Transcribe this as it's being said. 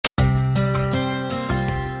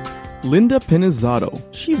Linda Pinizzato.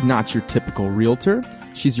 She's not your typical realtor.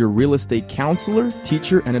 She's your real estate counselor,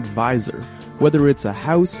 teacher, and advisor. Whether it's a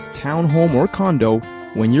house, townhome, or condo,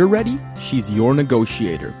 when you're ready, she's your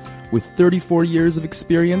negotiator. With 34 years of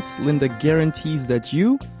experience, Linda guarantees that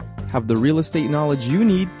you have the real estate knowledge you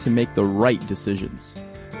need to make the right decisions.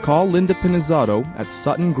 Call Linda Pinizzato at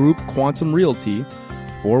Sutton Group Quantum Realty,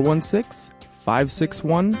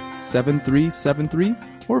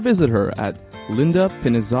 416-561-7373, or visit her at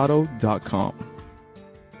lindapinizzato.com.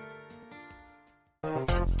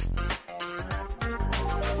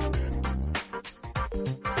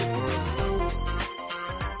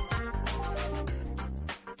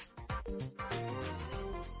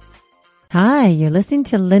 Hi, you're listening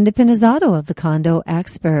to Linda Pinizzato of The Condo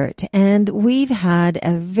Expert, and we've had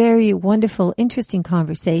a very wonderful, interesting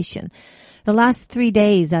conversation. The last 3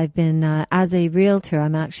 days I've been, as a realtor,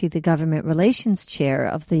 I'm actually the government relations chair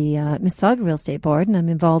of the Mississauga Real Estate Board, and I'm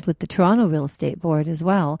involved with the Toronto Real Estate Board as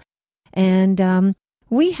well. And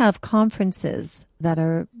we have conferences that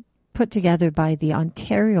are put together by the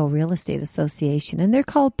Ontario Real Estate Association, and they're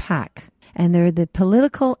called PAC, and they're the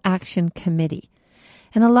Political Action Committee.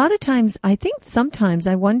 And a lot of times, sometimes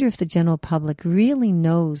I wonder if the general public really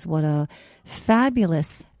knows what a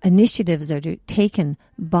fabulous initiatives are taken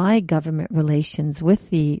by government relations with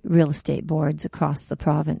the real estate boards across the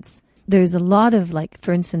province. There's a lot of,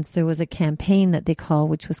 for instance, there was a campaign that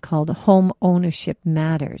which was called Home Ownership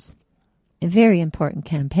Matters. A very important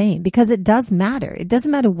campaign because it does matter. It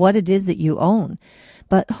doesn't matter what it is that you own,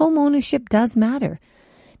 but home ownership does matter.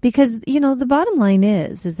 Because, the bottom line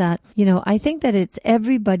is that, I think that it's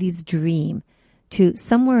everybody's dream to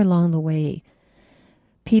somewhere along the way,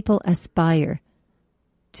 people aspire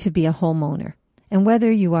to be a homeowner. And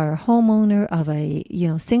whether you are a homeowner of a,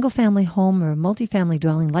 single family home or a multifamily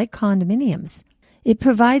dwelling like condominiums, it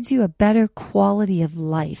provides you a better quality of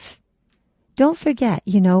life. Don't forget,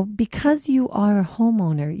 because you are a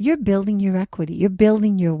homeowner, you're building your equity, you're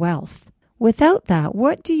building your wealth. Without that,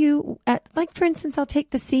 for instance, I'll take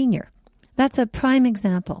the senior. That's a prime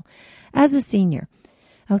example. As a senior,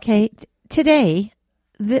 okay, today,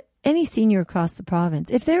 any senior across the province,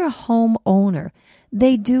 if they're a homeowner,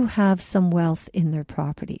 they do have some wealth in their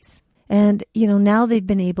properties. And, now they've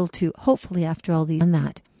been able to, hopefully after all these, done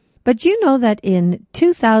that. But you know that in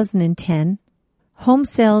 2010, home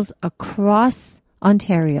sales across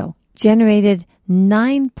Ontario generated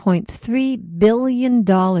 $9.3 billion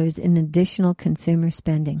in additional consumer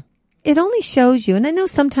spending. It only shows you, and I know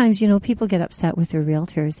sometimes, people get upset with their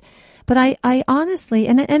realtors, but I honestly,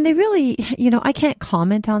 and they really, I can't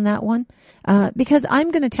comment on that one, because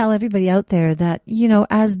I'm going to tell everybody out there that,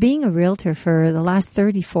 as being a realtor for the last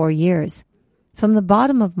 34 years, from the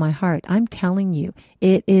bottom of my heart, I'm telling you,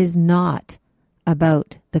 it is not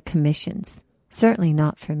about the commissions. Certainly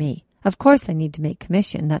not for me. Of course I need to make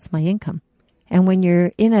commission. That's my income. And when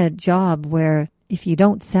you're in a job where if you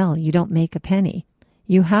don't sell, you don't make a penny,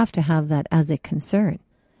 you have to have that as a concern.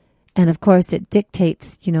 And of course it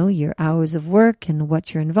dictates, your hours of work and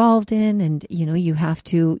what you're involved in. And, you have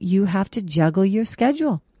to juggle your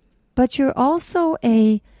schedule. But you're also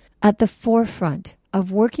at the forefront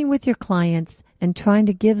of working with your clients and trying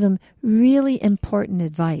to give them really important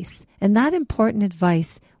advice. And that important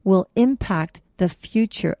advice will impact the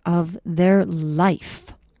future of their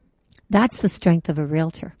life. That's the strength of a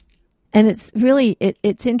realtor. And it's really,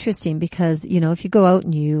 it's interesting because, if you go out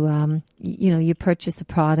and you purchase a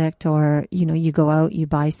product or, you go out, you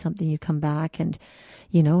buy something, you come back and,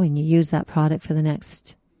 and you use that product for the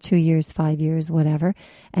next 2 years, 5 years, whatever,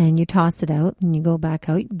 and you toss it out and you go back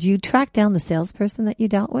out. Do you track down the salesperson that you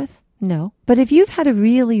dealt with? No. But if you've had a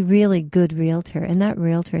really, really good realtor and that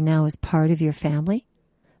realtor now is part of your family,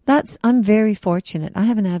 I'm very fortunate. I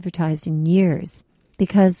haven't advertised in years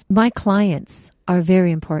because my clients are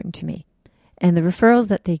very important to me. And the referrals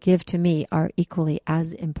that they give to me are equally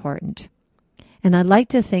as important. And I'd like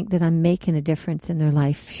to think that I'm making a difference in their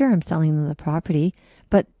life. Sure, I'm selling them the property,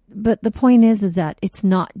 but the point is that it's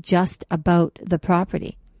not just about the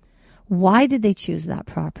property. Why did they choose that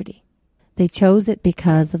property? They chose it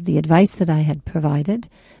because of the advice that I had provided.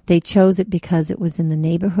 They chose it because it was in the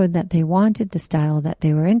neighborhood that they wanted, the style that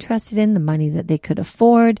they were interested in, the money that they could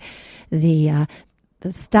afford, the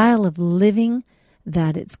style of living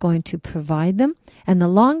that it's going to provide them. And the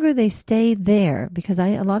longer they stay there, because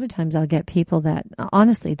a lot of times I'll get people that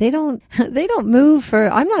honestly, they don't move for,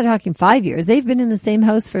 I'm not talking 5 years. They've been in the same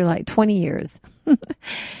house for 20 years.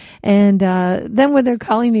 And then when they're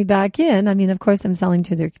calling me back in, of course I'm selling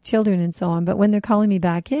to their children and so on, but when they're calling me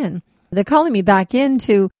back in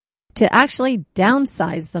to to actually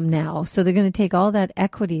downsize them now. So they're going to take all that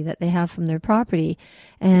equity that they have from their property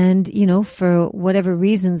and, for whatever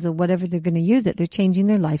reasons or whatever they're going to use it, they're changing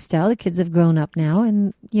their lifestyle. The kids have grown up now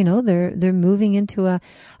and, they're moving into a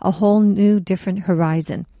whole new different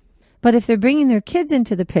horizon. But if they're bringing their kids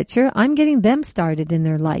into the picture, I'm getting them started in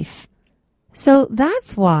their life. So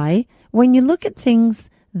that's why when you look at things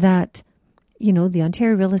that, the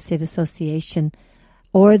Ontario Real Estate Association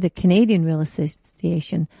or the Canadian Real Estate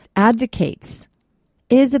Association advocates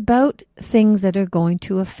is about things that are going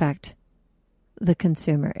to affect the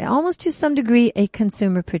consumer, almost to some degree a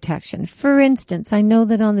consumer protection. For instance, I know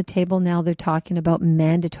that on the table now they're talking about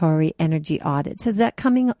mandatory energy audits. Is that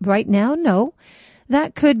coming right now? No.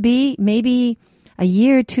 That could be maybe a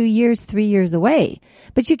year, 2 years, 3 years away.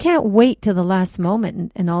 But you can't wait till the last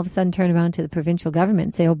moment and all of a sudden turn around to the provincial government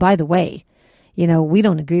and say, oh, by the way, we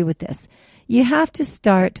don't agree with this. You have to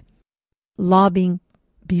start lobbying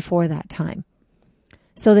before that time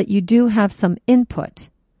so that you do have some input.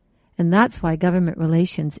 And that's why government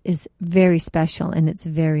relations is very special and it's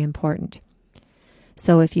very important.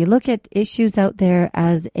 So if you look at issues out there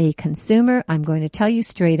as a consumer, I'm going to tell you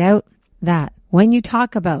straight out that when you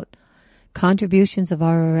talk about contributions of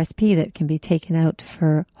RRSP that can be taken out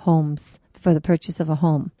for homes, for the purchase of a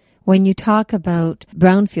home, when you talk about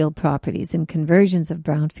brownfield properties and conversions of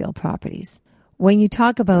brownfield properties, when you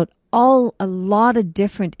talk about a lot of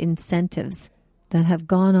different incentives that have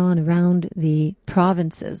gone on around the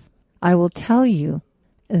provinces, I will tell you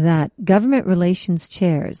that government relations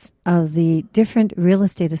chairs of the different real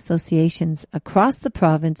estate associations across the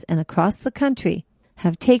province and across the country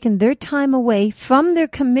have taken their time away from their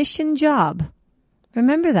commission job.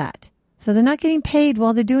 Remember that. So they're not getting paid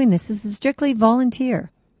while they're doing this. This is strictly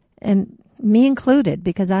volunteer. And me included,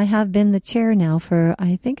 because I have been the chair now for,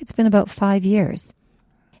 I think it's been about 5 years.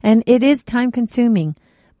 And it is time consuming,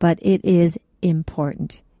 but it is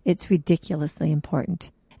important. It's ridiculously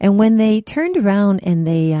important. And when they turned around and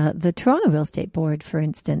the Toronto Real Estate Board, for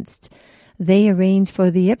instance, they arranged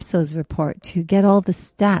for the Ipsos report to get all the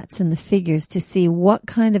stats and the figures to see what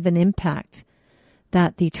kind of an impact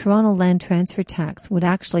that the Toronto land transfer tax would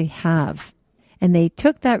actually have. And they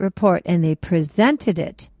took that report and they presented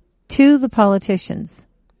it to the politicians.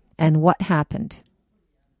 And what happened?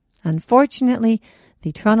 Unfortunately,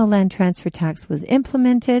 the Toronto land transfer tax was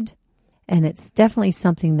implemented, and it's definitely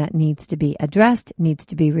something that needs to be addressed, needs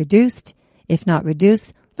to be reduced. If not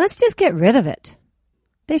reduced, let's just get rid of it.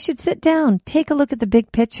 They should sit down, take a look at the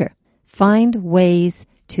big picture, find ways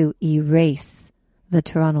to erase the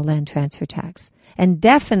Toronto land transfer tax, and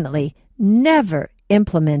definitely never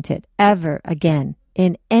implement it ever again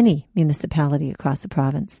in any municipality across the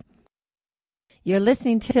province. You're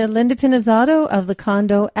listening to Linda Pinizzato of the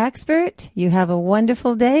Condo Expert. You have a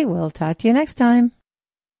wonderful day. We'll talk to you next time.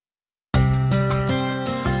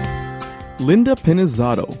 Linda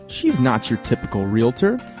Pinizzato. She's not your typical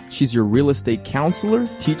realtor. She's your real estate counselor,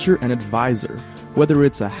 teacher, and advisor. Whether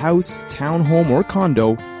it's a house, townhome, or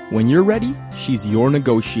condo, when you're ready, she's your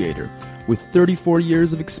negotiator. With 34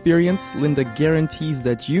 years of experience, Linda guarantees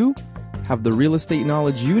that you have the real estate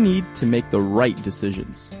knowledge you need to make the right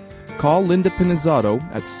decisions. Call Linda Pinizzato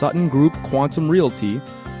at Sutton Group Quantum Realty,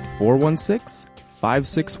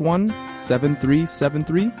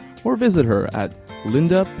 416-561-7373, or visit her at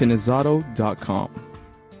lindapinizzato.com.